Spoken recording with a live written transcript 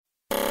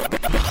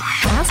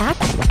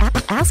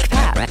Ask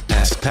Pat.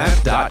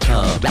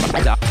 AskPat.com.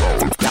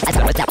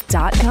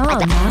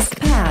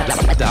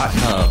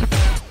 AskPat.com.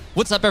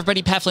 What's up,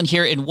 everybody? Pat Flynn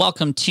here, and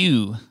welcome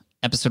to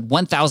episode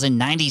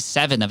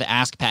 1097 of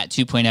Ask Pat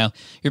 2.0.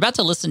 You're about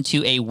to listen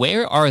to a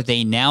Where Are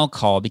They Now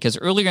call, because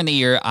earlier in the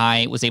year,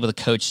 I was able to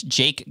coach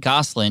Jake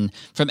Gosselin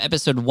from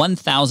episode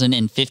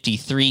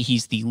 1053.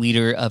 He's the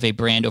leader of a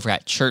brand over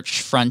at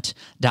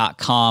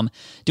churchfront.com,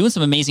 doing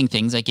some amazing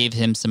things. I gave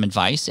him some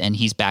advice, and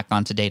he's back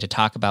on today to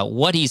talk about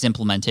what he's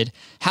implemented,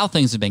 how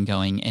things have been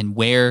going, and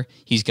where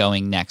he's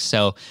going next.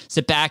 So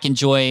sit back,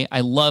 enjoy. I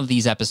love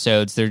these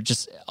episodes. They're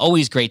just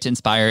always great to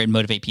inspire and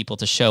motivate people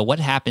to show what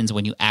happens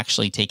when you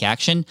actually take action,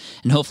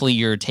 and hopefully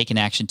you're taking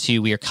action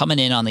too. We are coming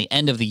in on the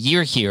end of the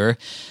year here.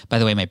 By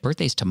the way, my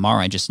birthday's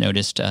tomorrow. I just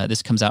noticed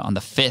this comes out on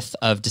the 5th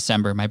of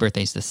December. My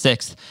birthday's the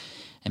 6th.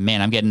 And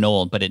man, I'm getting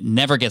old, but it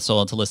never gets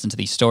old to listen to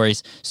these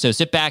stories. So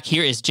sit back.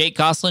 Here is Jake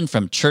Gosselin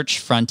from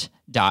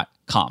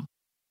churchfront.com.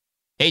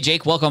 Hey,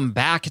 Jake, welcome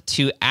back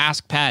to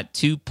Ask Pat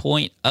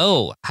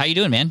 2.0. How you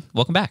doing, man?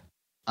 Welcome back.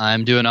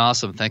 I'm doing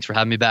awesome. Thanks for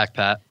having me back,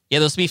 Pat. Yeah,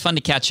 this will be fun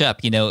to catch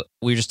up. You know,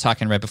 we were just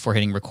talking right before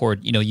hitting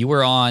record. You know, you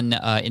were on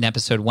in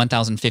episode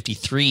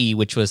 1053,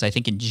 which was, I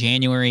think, in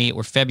January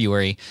or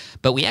February,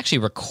 but we actually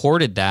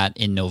recorded that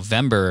in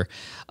November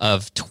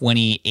of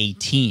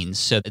 2018.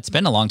 So it's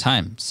been a long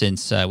time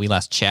since we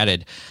last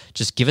chatted.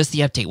 Just give us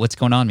the update. What's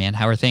going on, man?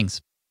 How are things?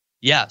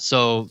 Yeah,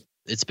 so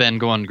it's been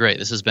going great.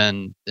 This has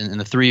been, in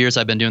the 3 years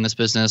I've been doing this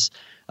business,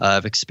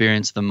 I've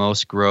experienced the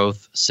most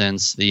growth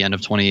since the end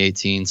of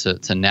 2018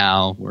 to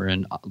now. We're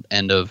in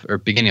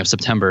beginning of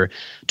September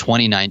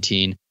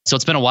 2019. So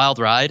it's been a wild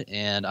ride,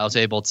 and I was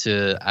able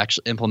to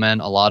actually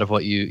implement a lot of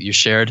what you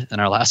shared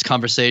in our last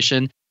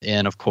conversation.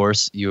 And of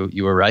course,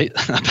 you were right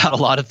about a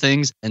lot of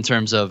things in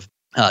terms of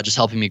just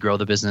helping me grow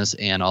the business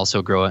and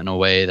also grow it in a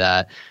way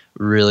that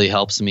really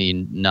helps me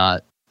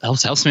not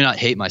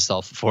hate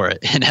myself for it,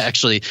 and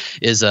actually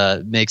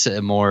makes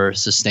it more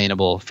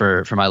sustainable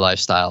for my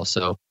lifestyle.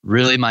 So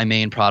really my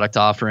main product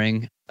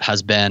offering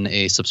has been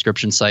a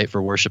subscription site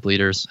for worship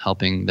leaders,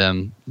 helping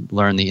them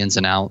learn the ins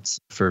and outs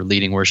for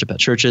leading worship at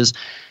churches.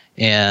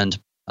 And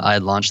I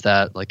launched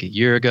that like a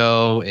year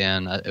ago,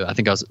 and I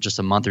think I was just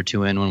a month or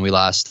two in when we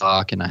last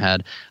talked, and I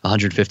had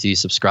 150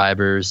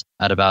 subscribers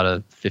at about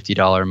a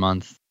 $50 a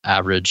month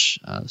average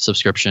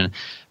subscription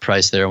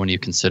price there when you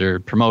consider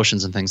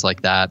promotions and things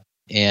like that.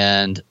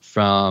 And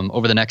from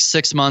over the next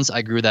 6 months,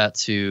 I grew that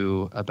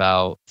to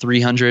about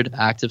 300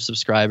 active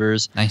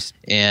subscribers. Nice.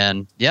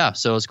 And yeah,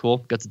 so it was cool.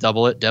 Got to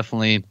double it.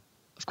 Definitely,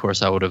 of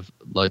course, I would have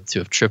liked to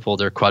have tripled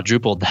or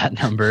quadrupled that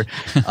number.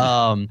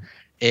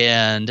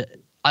 And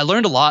I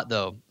learned a lot,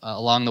 though,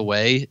 along the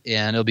way.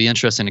 And it'll be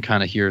interesting to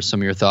kind of hear some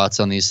of your thoughts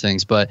on these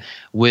things. But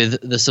with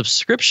the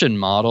subscription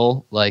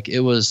model, like, it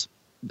was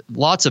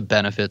lots of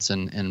benefits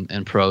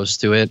and pros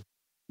to it.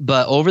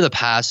 But over the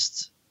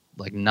past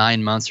like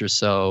 9 months or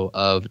so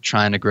of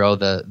trying to grow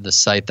the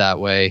site that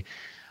way,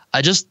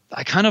 I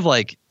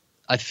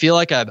feel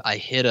like I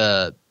hit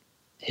a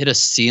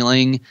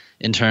ceiling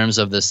in terms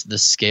of the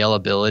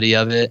scalability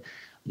of it,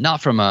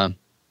 not from a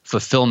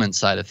fulfillment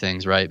side of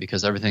things, right?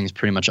 Because everything's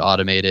pretty much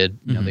automated.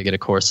 You know, they get a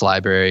course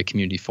library,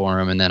 community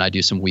forum, and then I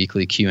do some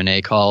weekly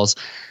Q&A calls.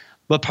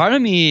 But part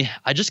of me,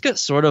 I just get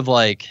sort of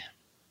like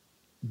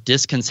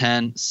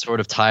discontent,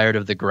 sort of tired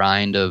of the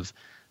grind of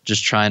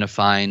just trying to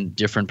find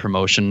different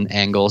promotion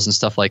angles and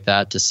stuff like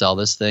that to sell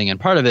this thing. And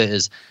part of it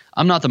is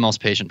I'm not the most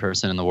patient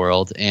person in the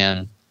world.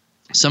 And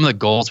some of the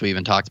goals we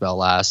even talked about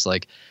last,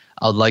 like,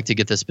 I would like to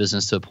get this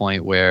business to a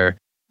point where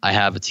I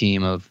have a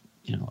team of,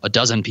 a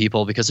dozen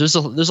people, because there's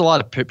a lot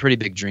of pretty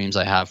big dreams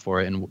I have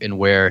for it, and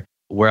where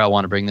I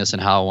want to bring this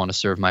and how I want to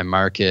serve my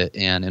market.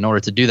 And in order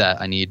to do that,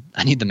 I need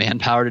the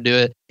manpower to do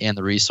it and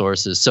the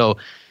resources. So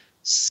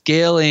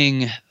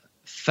scaling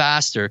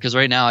faster, because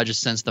right now I just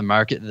sense the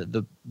market,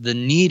 the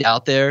need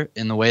out there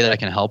in the way that I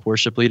can help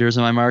worship leaders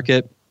in my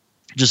market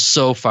just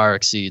so far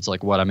exceeds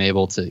like what I'm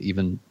able to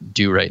even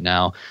do right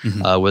now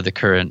with the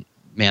current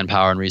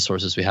manpower and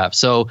resources we have.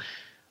 So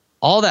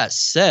all that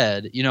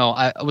said,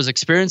 I was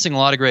experiencing a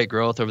lot of great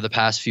growth over the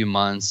past few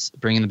months,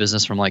 bringing the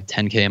business from like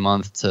 10K a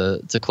month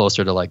to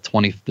closer to like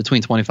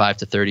between 25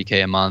 to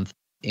 30K a month,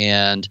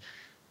 and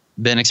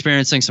been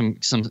experiencing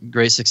some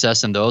great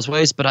success in those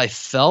ways. But I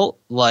felt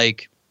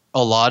like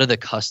a lot of the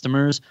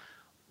customers,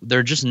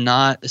 they're just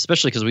not,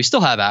 especially because we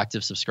still have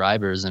active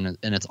subscribers and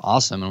it's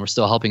awesome and we're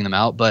still helping them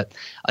out. But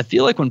I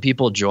feel like when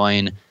people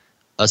join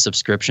a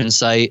subscription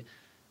site,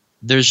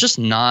 there's just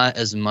not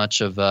as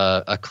much of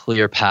a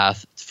clear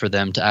path for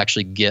them to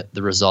actually get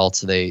the results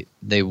they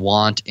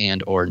want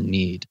and or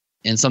need.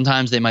 And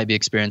sometimes they might be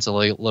experiencing a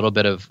little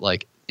bit of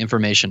like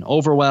information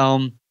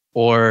overwhelm,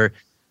 or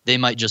they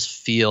might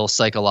just feel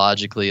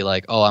psychologically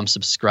like, oh, I'm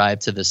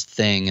subscribed to this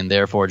thing, and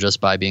therefore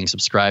just by being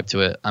subscribed to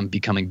it, I'm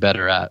becoming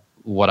better at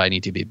what I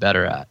need to be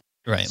better at.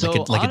 Right, so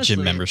like honestly, a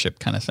gym membership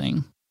kind of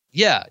thing.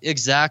 Yeah,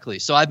 exactly.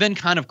 So I've been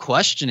kind of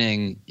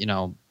questioning,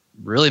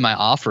 really my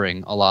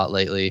offering a lot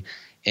lately,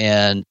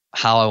 and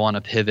how I want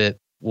to pivot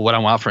what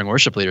I'm offering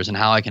worship leaders and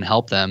how I can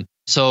help them.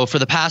 So for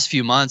the past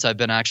few months, I've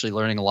been actually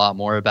learning a lot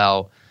more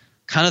about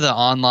kind of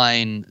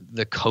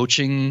the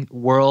coaching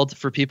world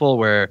for people,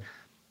 where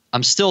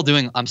I'm still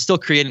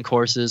creating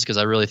courses because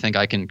I really think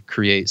I can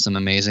create some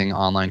amazing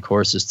online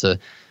courses to,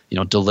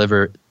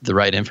 deliver the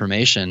right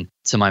information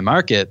to my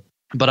market.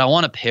 But I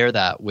want to pair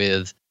that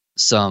with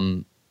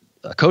some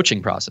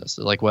coaching process,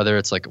 like whether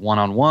it's like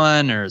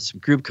one-on-one or some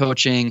group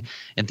coaching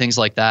and things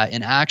like that,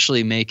 and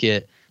actually make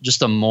it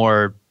just a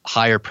more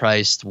higher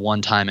priced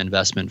one-time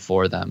investment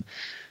for them.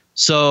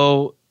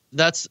 So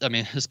it's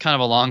kind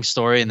of a long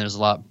story and there's a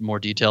lot more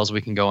details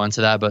we can go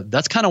into that, but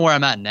that's kind of where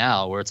I'm at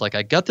now, where it's like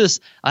I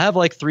have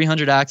like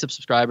 300 active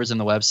subscribers in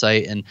the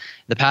website, and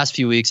the past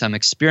few weeks I'm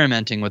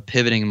experimenting with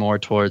pivoting more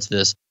towards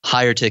this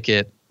higher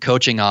ticket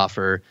coaching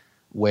offer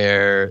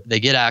where they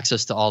get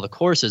access to all the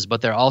courses,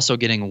 but they're also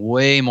getting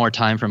way more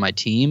time from my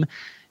team,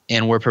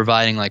 and we're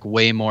providing like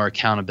way more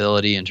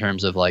accountability in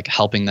terms of like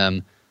helping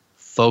them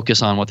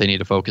focus on what they need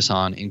to focus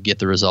on and get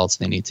the results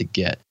they need to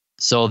get.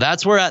 So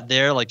that's where at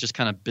there, like just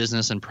kind of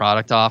business and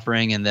product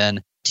offering. And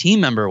then team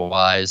member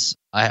wise,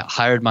 I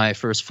hired my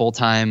first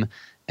full-time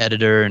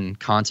editor and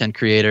content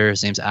creator.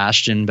 His name's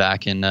Ashton,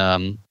 back in,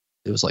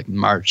 it was like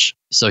March.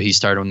 So he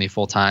started with me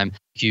full-time,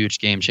 huge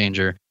game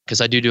changer.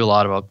 Because I do a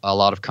lot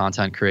of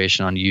content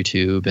creation on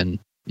YouTube and,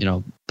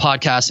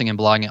 podcasting and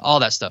blogging, all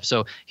that stuff.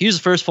 So he was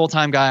the first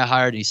full-time guy I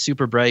hired. He's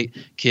super bright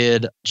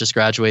kid, just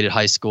graduated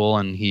high school,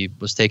 and he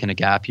was taking a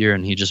gap year,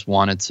 and he just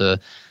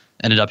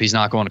ended up he's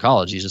not going to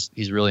college.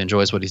 He's really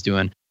enjoys what he's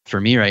doing for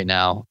me right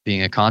now,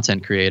 being a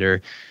content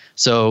creator.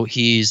 So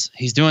he's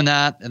doing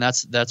that, and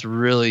that's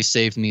really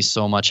saved me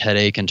so much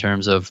headache in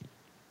terms of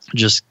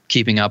just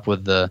keeping up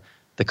with the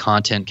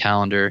content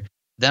calendar.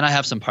 Then I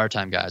have some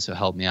part-time guys who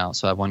help me out.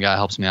 So I have one guy who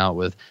helps me out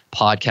with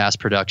podcast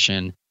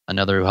production,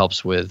 another who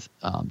helps with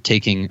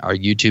taking our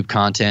YouTube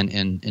content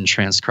and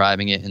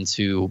transcribing it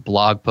into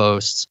blog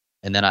posts.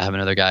 And then I have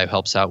another guy who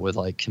helps out with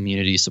like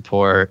community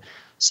support,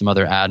 some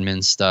other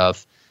admin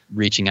stuff,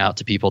 reaching out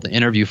to people to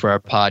interview for our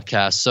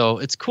podcast. So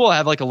it's cool. I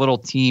have like a little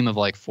team of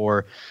like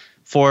four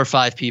or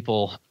five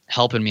people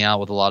helping me out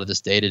with a lot of this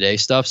day-to-day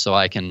stuff. So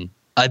I've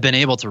been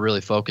able to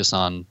really focus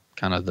on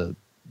kind of the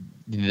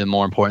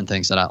more important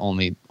things that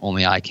only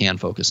I can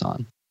focus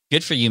on.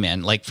 Good for you,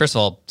 man. Like, first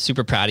of all,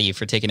 super proud of you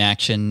for taking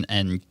action,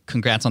 and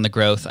congrats on the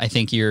growth. I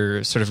think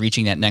you're sort of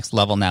reaching that next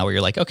level now where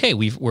you're like, okay,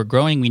 we're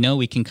growing. We know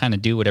we can kind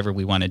of do whatever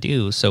we want to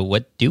do. So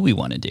what do we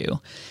want to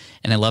do?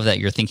 And I love that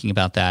you're thinking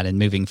about that and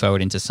moving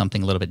forward into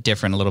something a little bit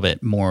different, a little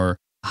bit more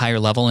higher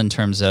level in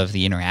terms of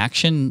the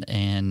interaction,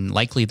 and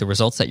likely the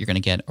results that you're going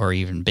to get are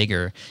even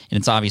bigger. And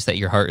it's obvious that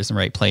your heart is in the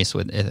right place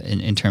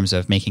in terms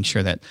of making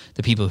sure that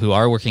the people who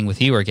are working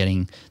with you are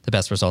getting the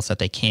best results that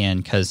they can,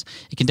 because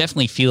it can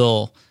definitely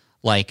feel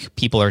like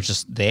people are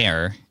just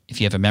there if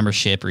you have a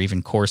membership or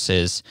even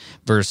courses,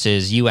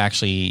 versus you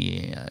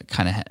actually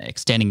kind of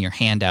extending your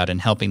hand out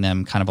and helping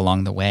them kind of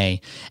along the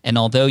way. And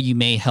although you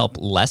may help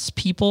less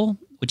people,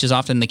 which is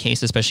often the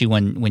case, especially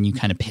when you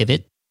kind of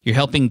pivot, you're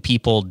helping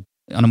people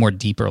on a more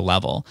deeper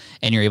level,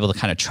 and you're able to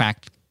kind of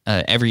track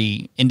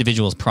every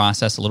individual's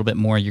process a little bit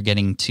more. You're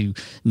getting to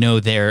know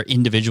their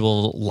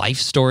individual life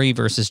story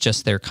versus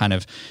just their kind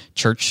of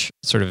church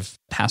sort of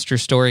pastor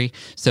story.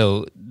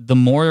 So the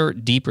more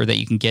deeper that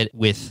you can get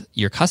with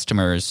your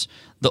customers,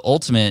 the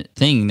ultimate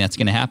thing that's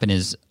going to happen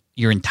is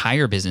your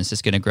entire business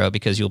is going to grow,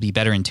 because you'll be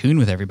better in tune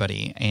with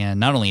everybody.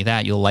 And not only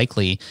that, you'll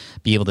likely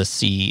be able to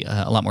see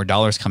a lot more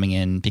dollars coming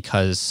in,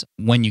 because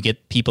when you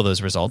get people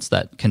those results,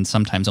 that can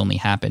sometimes only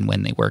happen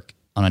when they work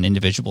on an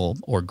individual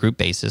or group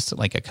basis,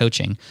 like a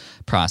coaching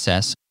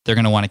process, they're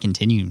going to want to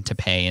continue to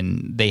pay.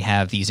 And they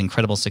have these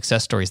incredible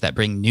success stories that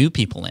bring new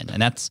people in.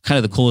 And that's kind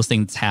of the coolest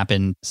thing that's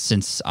happened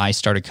since I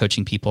started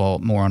coaching people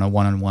more on a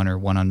one-on-one or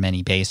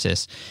one-on-many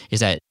basis, is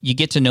that you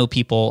get to know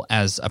people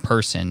as a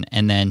person.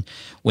 And then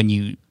when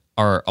you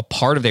are a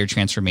part of their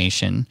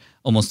transformation,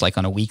 almost like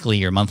on a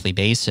weekly or monthly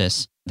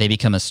basis, they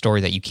become a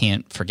story that you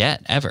can't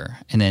forget ever.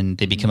 And then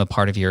they become a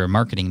part of your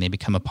marketing. They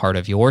become a part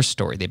of your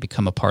story. They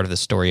become a part of the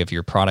story of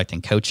your product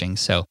and coaching.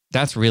 So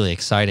that's really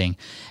exciting.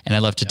 And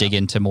I'd love to dig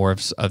into more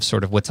of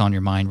sort of what's on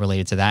your mind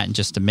related to that in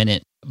just a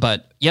minute.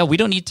 But yeah, we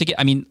don't need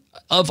to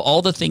of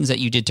all the things that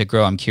you did to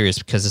grow, I'm curious,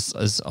 because this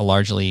is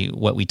largely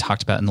what we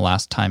talked about in the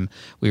last time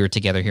we were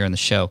together here on the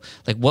show.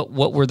 Like what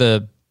were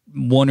the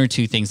one or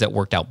two things that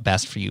worked out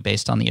best for you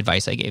based on the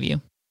advice I gave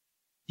you?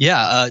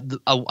 Yeah,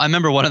 I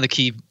remember one of the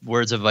key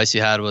words of advice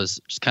you had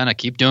was just kind of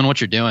keep doing what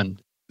you're doing.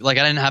 Like,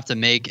 I didn't have to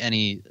make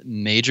any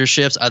major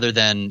shifts other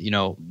than,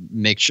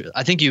 make sure.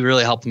 I think you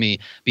really helped me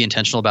be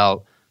intentional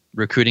about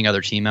recruiting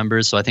other team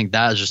members. So I think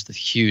that is just a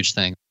huge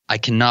thing. I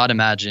cannot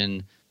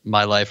imagine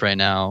my life right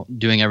now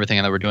doing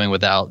everything that we're doing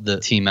without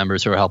the team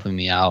members who are helping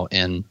me out,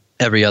 and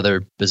every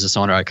other business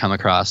owner I come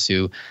across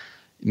who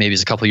maybe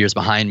is a couple of years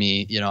behind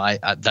me.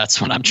 I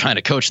that's what I'm trying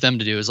to coach them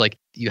to do, is like,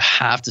 you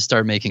have to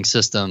start making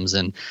systems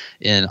and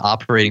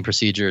operating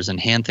procedures and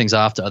hand things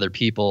off to other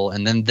people.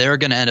 And then they're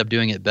going to end up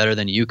doing it better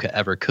than you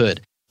ever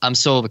could. I'm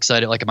so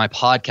excited. Like, my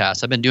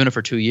podcast, I've been doing it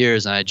for 2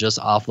 years, and I just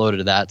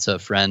offloaded that to a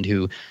friend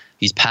who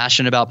he's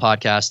passionate about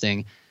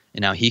podcasting.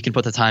 and now he can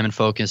put the time and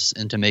focus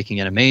into making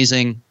it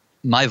amazing.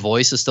 My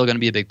voice is still going to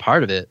be a big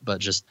part of it, but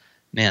just,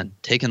 man,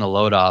 taking the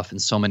load off in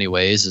so many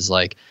ways is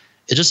like,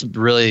 it just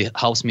really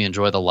helps me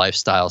enjoy the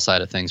lifestyle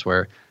side of things,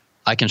 where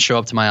I can show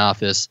up to my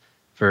office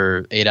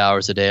for 8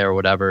 hours a day or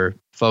whatever,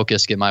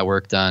 focus, get my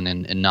work done,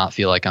 and not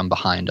feel like I'm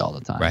behind all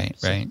the time.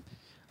 Right.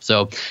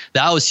 So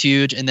that was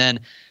huge. And then,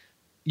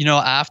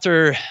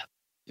 after,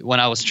 when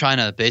I was trying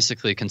to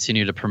basically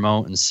continue to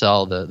promote and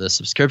sell the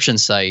subscription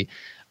site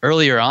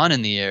earlier on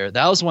in the year,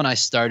 that was when I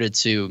started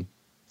to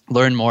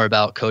learn more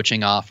about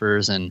coaching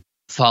offers and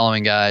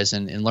following guys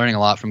and learning a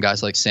lot from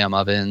guys like Sam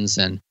Ovens,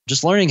 and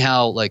just learning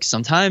how, like,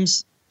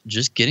 sometimes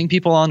just getting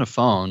people on the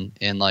phone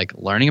and like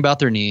learning about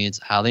their needs,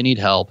 how they need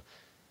help,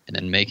 and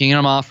then making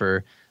them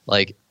offer,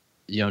 like,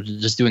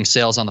 just doing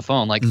sales on the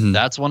phone, like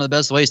that's one of the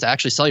best ways to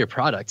actually sell your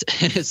product.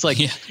 And it's like,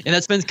 and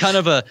that's been kind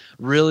of a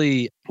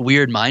really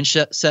weird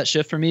mindset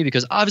shift for me,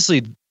 because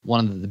obviously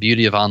one of the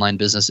beauty of online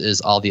business is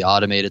all the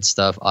automated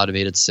stuff,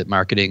 automated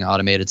marketing,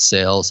 automated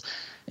sales,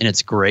 and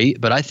it's great.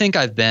 But I think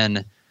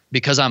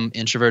because I'm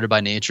introverted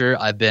by nature,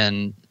 I've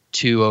been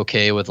too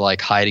okay with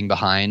like hiding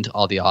behind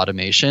all the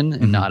automation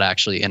and not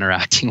actually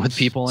interacting with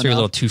people. So you're a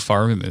little too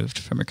far removed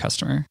from your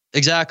customer.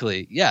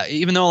 Exactly. Yeah.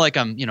 Even though like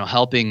I'm,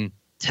 helping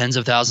tens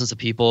of thousands of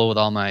people with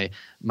all my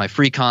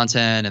free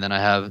content, and then I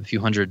have a few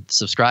hundred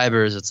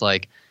subscribers, it's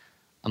like,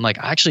 I'm like,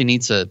 I actually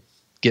need to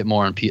get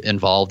more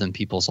involved in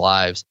people's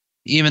lives.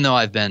 Even though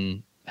I've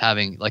been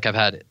having, like, I've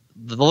had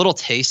the little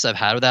tastes I've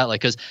had of that,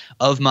 like, because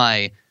of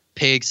my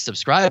paid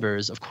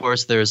subscribers, of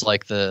course, there's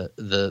like the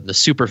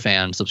super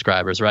fan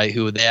subscribers, right?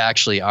 Who they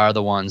actually are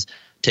the ones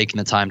taking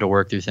the time to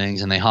work through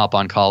things, and they hop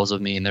on calls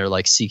with me and they're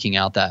like seeking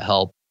out that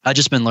help. I've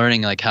just been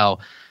learning like how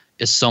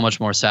it's so much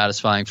more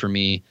satisfying for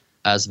me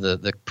as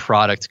the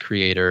product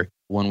creator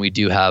when we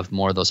do have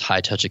more of those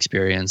high touch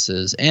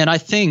experiences. And I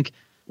think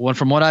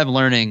from what I'm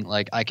learning,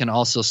 like, I can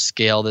also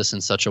scale this in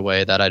such a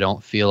way that I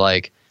don't feel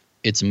like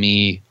it's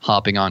me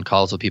hopping on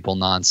calls with people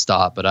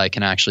nonstop, but I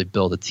can actually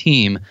build a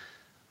team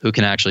who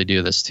can actually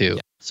do this too.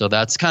 Yeah. So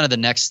that's kind of the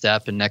next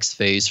step and next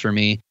phase for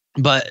me.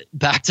 But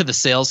back to the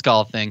sales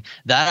call thing,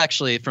 that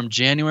actually from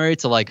January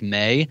to like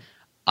May,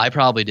 I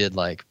probably did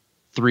like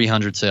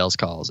 300 sales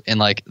calls. And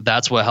like,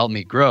 that's what helped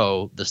me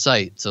grow the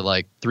site to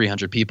like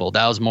 300 people.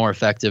 That was more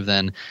effective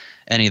than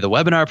any of the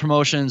webinar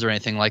promotions or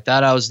anything like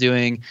that I was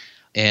doing.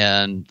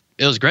 And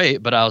it was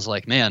great, but I was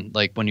like, man,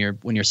 like when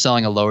you're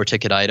selling a lower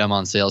ticket item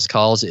on sales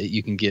calls,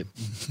 you can get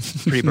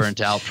pretty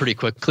burnt out pretty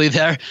quickly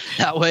that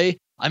way.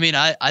 I mean,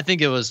 I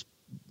think it was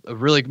a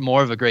really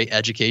more of a great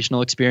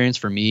educational experience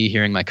for me,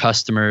 hearing my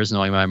customers,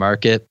 knowing my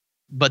market.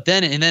 But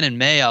then in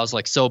May, I was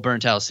like so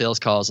burnt out of sales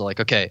calls. Like,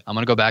 okay, I'm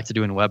going to go back to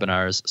doing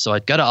webinars. So I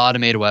got to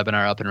automate a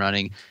webinar up and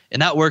running,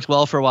 and that worked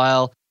well for a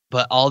while.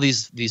 But all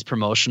these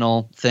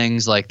promotional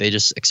things, like, they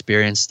just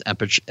experienced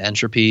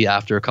entropy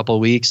after a couple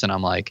of weeks. And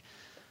I'm like,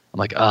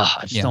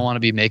 I just don't want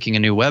to be making a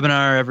new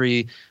webinar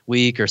every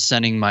week or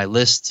sending my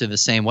list to the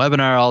same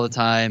webinar all the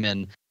time.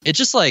 And it's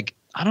just like,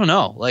 I don't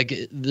know, like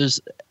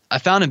I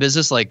found in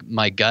business, like,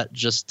 my gut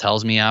just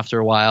tells me after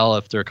a while,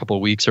 after a couple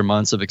of weeks or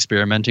months of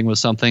experimenting with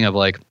something, of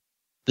like,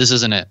 this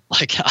isn't it.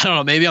 Like, I don't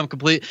know, maybe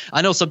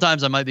I know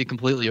sometimes I might be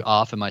completely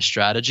off in my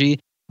strategy,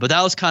 but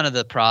that was kind of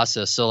the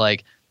process. So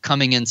like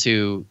coming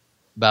into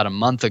about a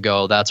month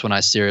ago, that's when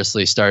I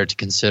seriously started to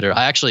consider,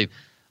 I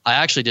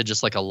actually did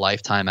just like a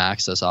lifetime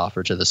access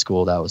offer to the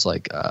school that was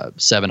like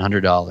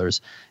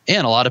 $700.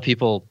 And a lot of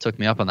people took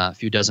me up on that. A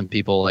few dozen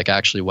people like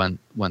actually went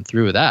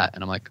through with that.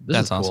 And I'm like, this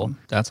is awesome.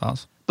 Cool. That's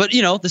awesome. But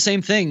the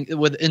same thing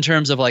in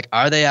terms of like,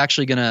 are they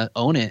actually going to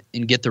own it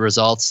and get the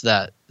results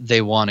that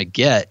they want to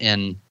get?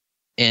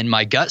 And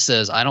my gut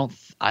says, I don't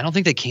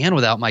think they can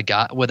without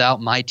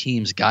my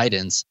team's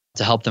guidance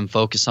to help them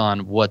focus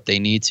on what they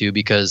need to,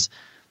 because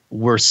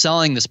we're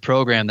selling this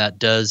program that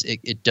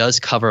does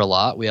cover a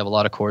lot. We have a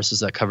lot of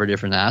courses that cover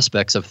different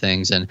aspects of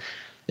things, and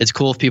it's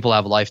cool if people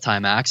have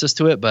lifetime access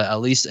to it. But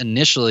at least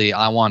initially,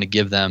 I want to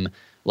give them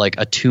like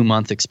a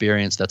 2-month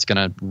experience that's going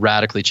to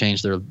radically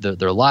change their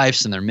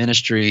lives and their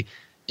ministry,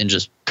 and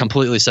just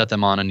completely set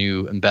them on a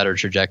new and better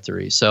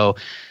trajectory. So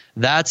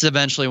that's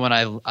eventually when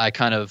I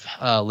kind of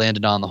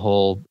landed on the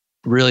whole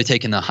really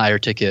taking the higher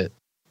ticket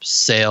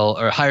sale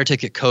or higher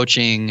ticket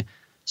coaching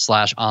 /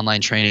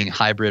 online training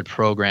hybrid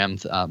program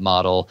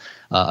model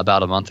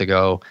about a month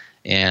ago.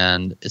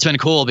 And it's been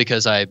cool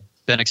because I've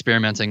been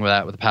experimenting with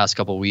that with the past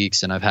couple of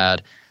weeks, and I've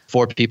had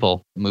 4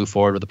 people move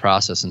forward with the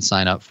process and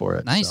sign up for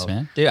it. Nice,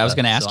 man. Dude, I was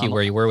going to ask you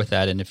where you were with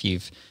that and if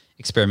you've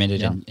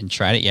experimented and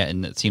tried it yet.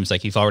 And it seems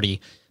like you've already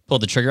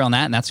pulled the trigger on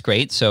that, and that's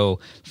great. So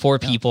 4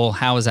 people,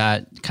 how is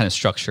that kind of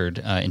structured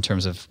in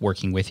terms of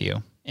working with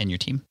you and your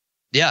team?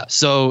 Yeah.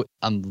 So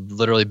I'm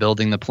literally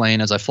building the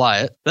plane as I fly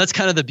it. That's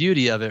kind of the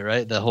beauty of it,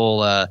 right? The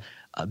whole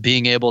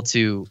being able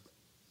to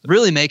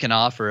really make an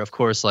offer, of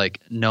course, like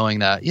knowing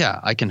that,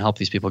 I can help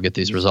these people get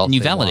these results. And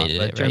you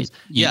validated it, right?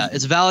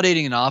 It's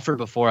validating an offer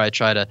before I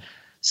try to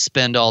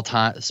spend all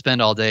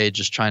day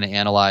just trying to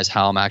analyze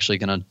how I'm actually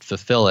going to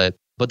fulfill it.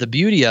 But the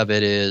beauty of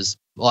it is,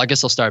 well, I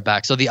guess I'll start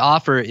back. So the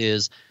offer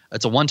is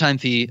It's a one-time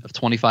fee of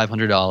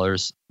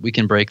 $2,500. We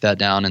can break that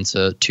down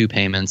into 2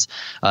 payments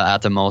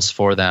at the most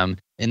for them.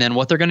 And then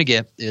what they're going to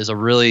get is a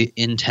really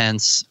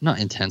not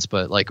intense,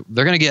 but like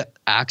they're going to get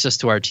access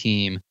to our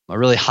team, a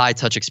really high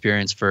touch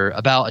experience for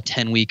about a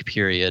 10-week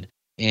period.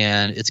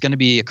 And it's going to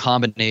be a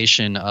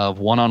combination of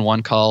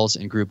one-on-one calls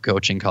and group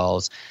coaching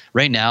calls.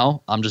 Right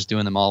now, I'm just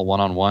doing them all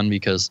one-on-one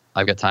because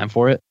I've got time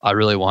for it. I'm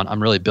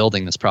really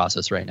building this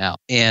process right now.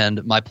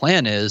 And my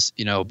plan is,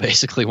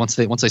 basically once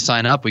they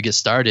sign up, we get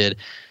started,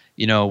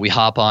 we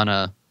hop on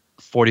a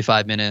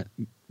 45-minute,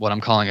 what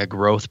I'm calling a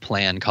growth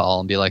plan call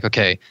and be like,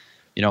 okay,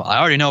 I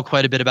already know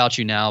quite a bit about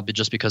you now, but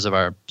just because of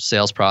our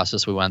sales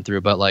process we went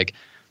through, but like,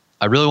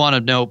 I really want to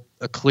know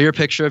a clear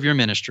picture of your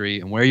ministry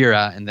and where you're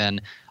at. And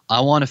then I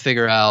want to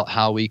figure out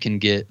how we can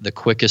get the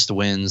quickest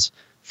wins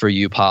for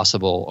you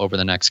possible over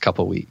the next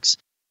couple of weeks.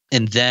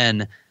 And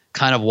then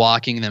kind of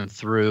walking them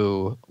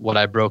through what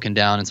I've broken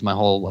down into my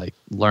whole like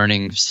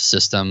learning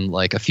system,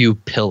 like a few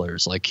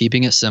pillars, like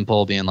keeping it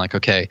simple, being like,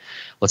 okay,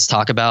 let's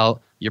talk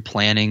about your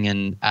planning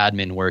and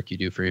admin work you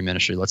do for your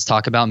ministry. Let's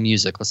talk about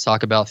music. Let's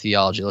talk about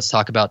theology. Let's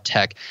talk about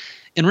tech.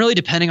 And really,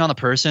 depending on the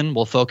person,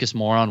 we'll focus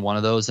more on one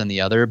of those than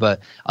the other. But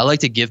I like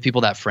to give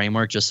people that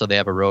framework just so they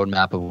have a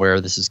roadmap of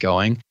where this is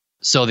going.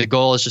 So the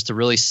goal is just to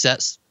really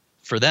set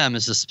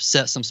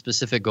some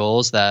specific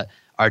goals that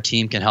our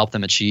team can help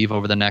them achieve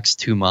over the next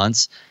 2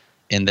 months,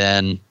 and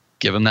then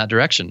give them that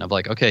direction of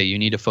like, okay, you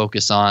need to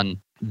focus on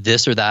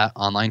this or that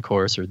online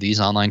course or these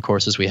online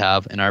courses we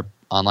have in our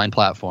online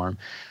platform.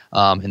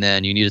 And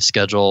then you need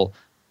to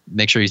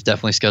make sure you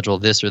definitely schedule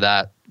this or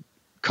that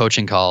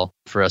coaching call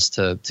for us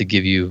to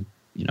give you,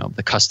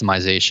 the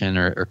customization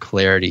or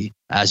clarity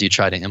as you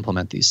try to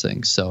implement these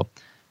things. So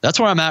that's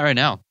where I'm at right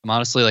now. I'm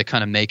honestly like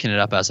kind of making it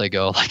up as I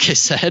go, like I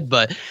said.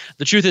 But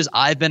the truth is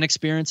I've been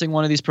experiencing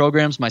one of these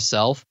programs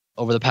myself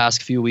over the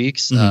past few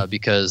weeks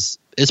because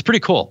it's pretty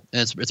cool.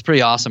 It's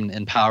pretty awesome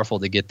and powerful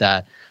to get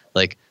that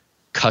like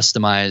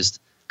customized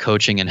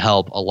coaching and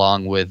help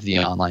along with the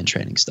online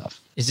training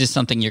stuff. Is this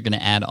something you're going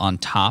to add on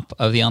top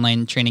of the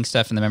online training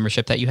stuff and the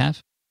membership that you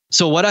have?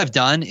 So what I've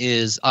done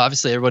is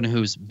obviously everyone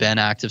who's been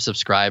active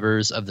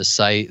subscribers of the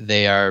site,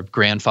 they are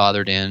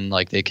grandfathered in,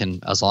 like they can,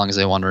 as long as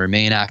they want to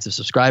remain active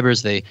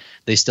subscribers, they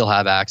still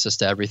have access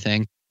to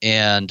everything.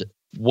 And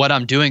what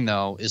I'm doing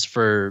though is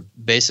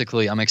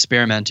I'm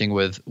experimenting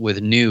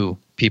with new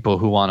people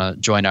who want to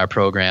join our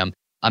program.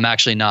 I'm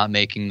actually not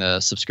making the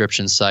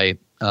subscription site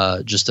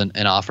just an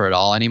offer at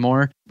all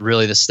anymore.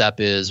 Really, the step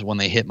is when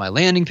they hit my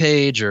landing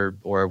page or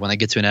when they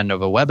get to an end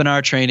of a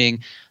webinar training,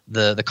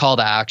 the call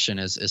to action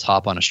is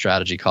hop on a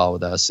strategy call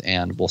with us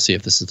and we'll see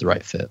if this is the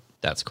right fit.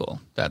 That's cool.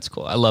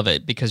 I love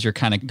it because you're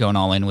kind of going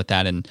all in with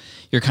that and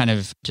you're kind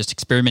of just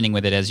experimenting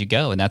with it as you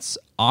go. And that's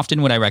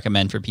often what I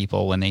recommend for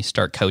people when they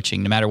start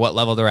coaching, no matter what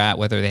level they're at,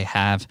 whether they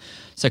have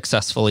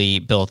successfully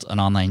built an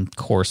online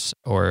course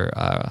or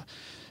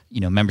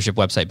membership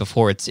website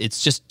before.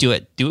 It's just do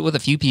it with a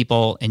few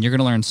people and you're going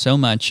to learn so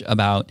much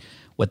about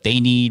what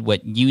they need,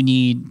 what you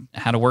need,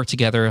 how to work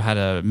together, how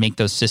to make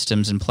those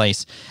systems in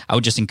place. I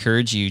would just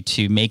encourage you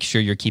to make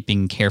sure you're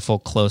keeping careful,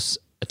 close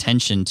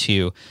attention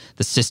to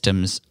the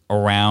systems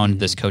around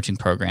this coaching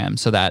program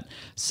so that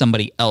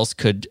somebody else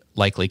could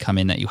likely come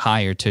in that you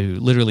hire to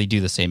literally do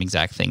the same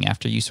exact thing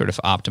after you sort of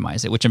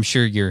optimize it, which I'm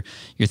sure you're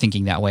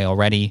thinking that way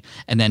already.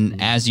 And then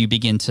as you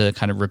begin to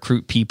kind of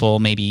recruit people,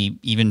 maybe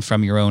even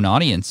from your own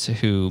audience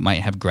who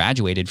might have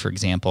graduated, for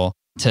example,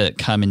 to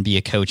come and be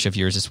a coach of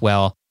yours as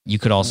well, you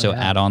could also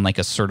add on like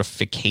a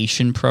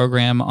certification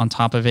program on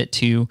top of it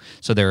too.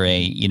 So they're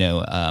a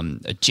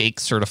Jake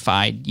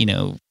certified,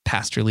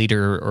 pastor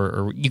leader,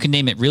 or you can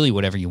name it really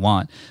whatever you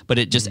want, but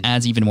it just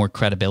adds even more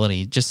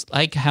credibility. Just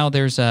like how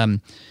there's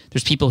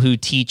people who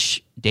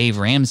teach Dave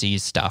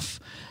Ramsey's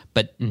stuff,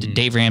 but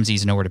Dave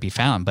Ramsey's nowhere to be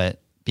found,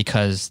 but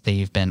because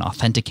they've been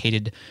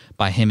authenticated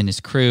by him and his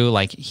crew,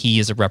 like he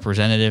is a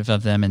representative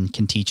of them and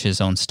can teach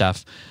his own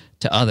stuff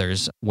to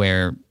others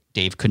where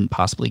Dave couldn't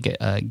possibly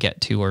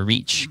get to or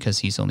reach because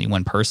he's only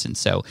one person.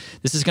 So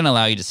this is going to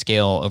allow you to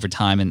scale over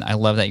time. And I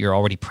love that you're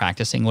already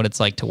practicing what it's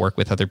like to work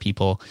with other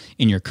people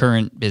in your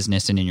current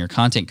business and in your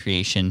content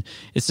creation.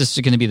 It's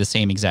just going to be the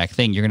same exact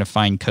thing. You're going to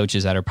find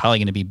coaches that are probably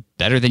going to be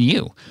better than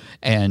you.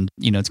 And,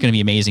 it's going to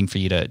be amazing for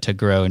you to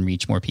grow and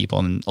reach more people.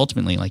 And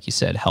ultimately, like you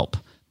said, help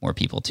more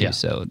people too. Yeah.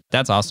 So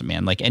that's awesome,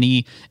 man. Like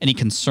any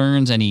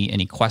concerns,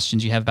 any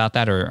questions you have about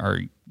that,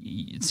 or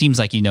it seems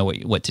like you know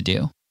what to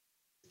do.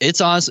 It's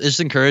awesome.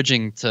 It's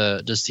encouraging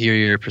to just hear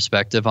your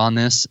perspective on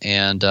this,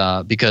 and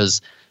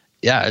because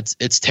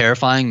it's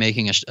terrifying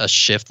making a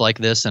shift like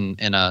this in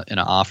an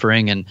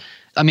offering. And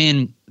I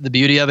mean, the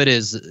beauty of it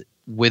is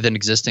with an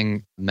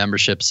existing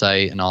membership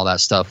site and all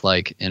that stuff,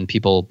 like, and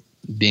people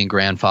being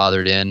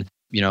grandfathered in,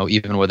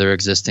 even with their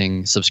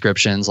existing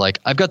subscriptions, like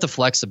I've got the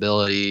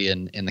flexibility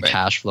and the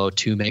cash flow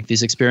to make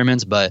these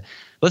experiments, but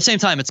at the same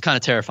time, it's kind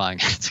of terrifying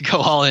to go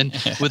all in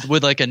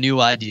with like a new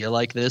idea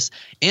like this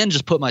and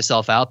just put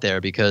myself out there,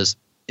 because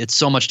it's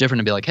so much different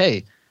to be like,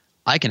 hey,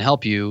 I can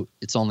help you.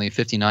 It's only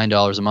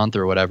 $59 a month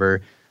or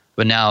whatever.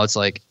 But now it's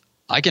like,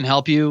 I can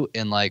help you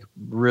and like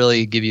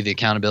really give you the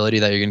accountability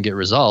that you're going to get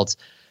results,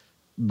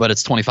 but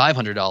it's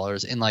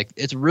 $2,500. And like,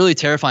 it's really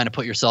terrifying to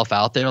put yourself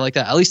out there like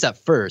that, at least at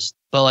first.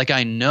 But like,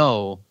 I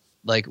know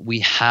like we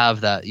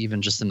have that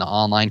even just in the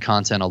online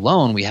content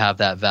alone, we have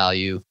that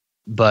value.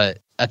 But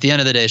at the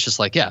end of the day, it's just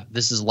like, yeah,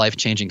 this is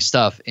life-changing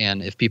stuff.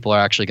 And if people are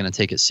actually going to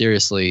take it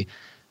seriously,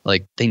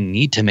 like they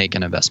need to make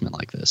an investment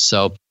like this.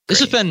 So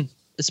it's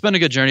been a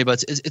good journey,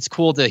 but it's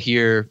cool to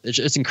hear.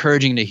 It's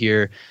encouraging to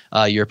hear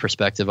your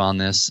perspective on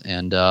this.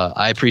 And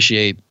I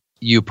appreciate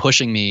you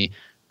pushing me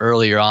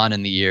earlier on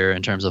in the year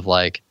in terms of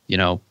like, you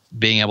know,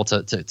 being able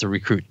to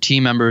recruit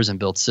team members and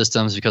build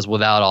systems, because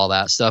without all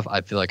that stuff,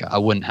 I feel like I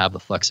wouldn't have the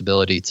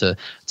flexibility to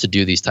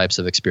do these types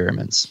of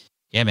experiments.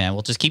 Yeah, man.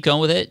 Well, just keep going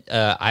with it.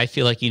 I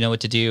feel like you know what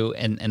to do.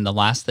 And the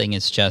last thing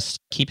is just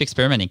keep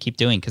experimenting, keep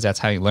doing, because that's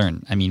how you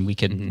learn. I mean, we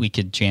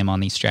could jam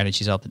on these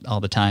strategies all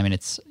the time. And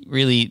it's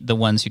really the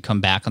ones who come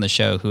back on the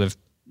show who have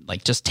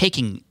like just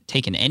taken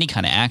any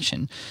kind of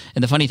action.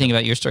 And the funny thing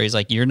about your story is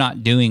like you're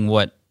not doing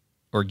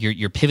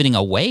you're pivoting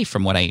away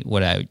from what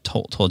I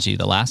told you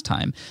the last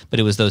time. But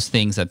it was those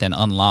things that then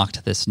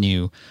unlocked this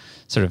new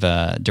sort of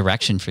a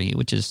direction for you,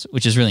 which is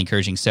really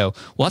encouraging. So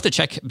we'll have to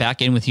check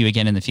back in with you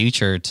again in the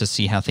future to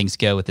see how things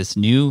go with this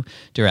new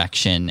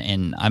direction.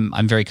 And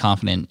I'm very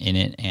confident in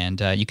it.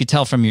 And you could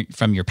tell from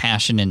your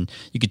passion, and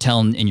you could tell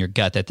in your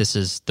gut that this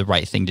is the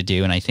right thing to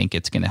do. And I think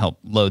it's going to help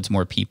loads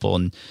more people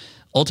and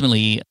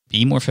ultimately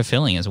be more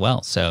fulfilling as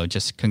well. So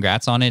just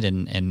congrats on it,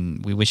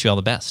 and we wish you all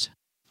the best.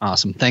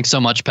 Awesome. Thanks so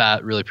much,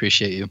 Pat. Really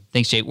appreciate you.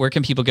 Thanks, Jay. Where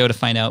can people go to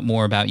find out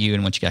more about you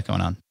and what you got going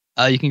on?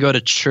 You can go to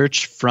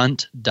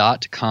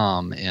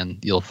churchfront.com and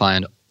you'll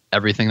find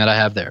everything that I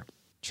have there.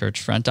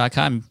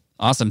 Churchfront.com.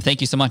 Awesome.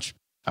 Thank you so much.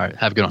 All right.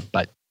 Have a good one.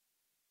 Bye.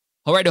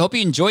 All right, I hope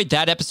you enjoyed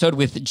that episode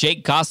with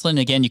Jake Gosselin.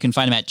 Again, you can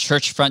find him at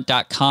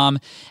churchfront.com.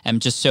 I'm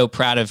just so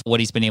proud of what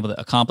he's been able to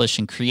accomplish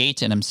and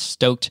create, and I'm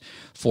stoked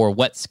for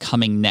what's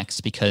coming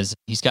next because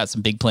he's got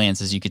some big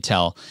plans, as you could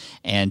tell.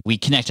 And we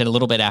connected a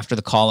little bit after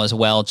the call as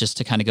well, just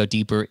to kind of go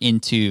deeper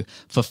into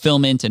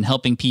fulfillment and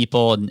helping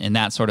people and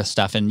that sort of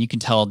stuff. And you can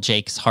tell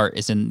Jake's heart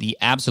is in the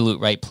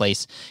absolute right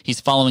place. He's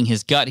following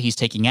his gut. He's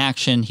taking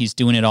action. He's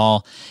doing it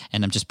all.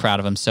 And I'm just proud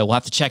of him. So we'll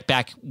have to check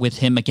back with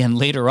him again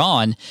later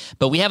on.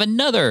 But we have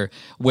another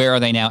Where Are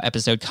They Now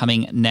episode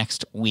coming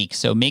next week.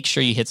 So make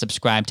sure you hit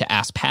subscribe to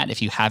Ask Pat if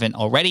you haven't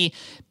already.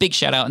 Big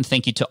shout out and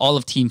thank you to all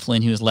of Team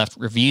Flynn who has left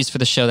reviews for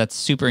the show. That's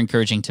super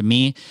encouraging to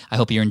me. I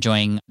hope you're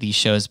enjoying these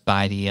shows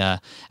by the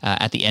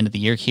at the end of the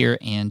year here.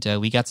 And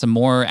we got some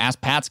more Ask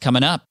Pats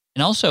coming up.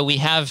 And also we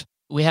have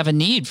a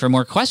need for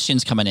more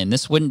questions coming in.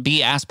 This wouldn't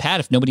be Ask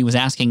Pat if nobody was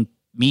asking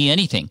me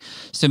anything.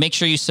 So make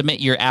sure you submit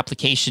your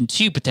application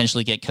to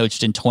potentially get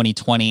coached in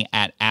 2020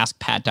 at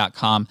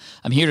askpat.com.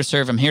 I'm here to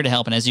serve. I'm here to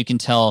help. And as you can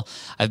tell,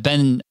 I've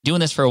been doing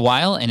this for a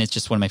while and it's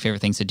just one of my favorite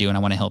things to do. And I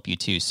want to help you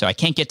too. So I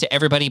can't get to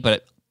everybody,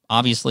 but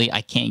obviously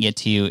I can't get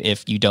to you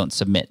if you don't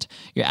submit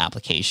your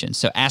application.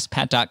 So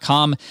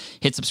askpat.com,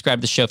 hit subscribe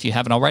to the show if you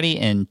haven't already.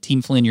 And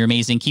Team Flynn, you're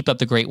amazing. Keep up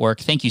the great work.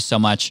 Thank you so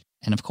much.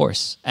 And of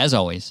course, as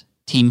always,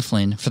 Team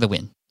Flynn for the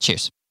win.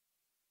 Cheers.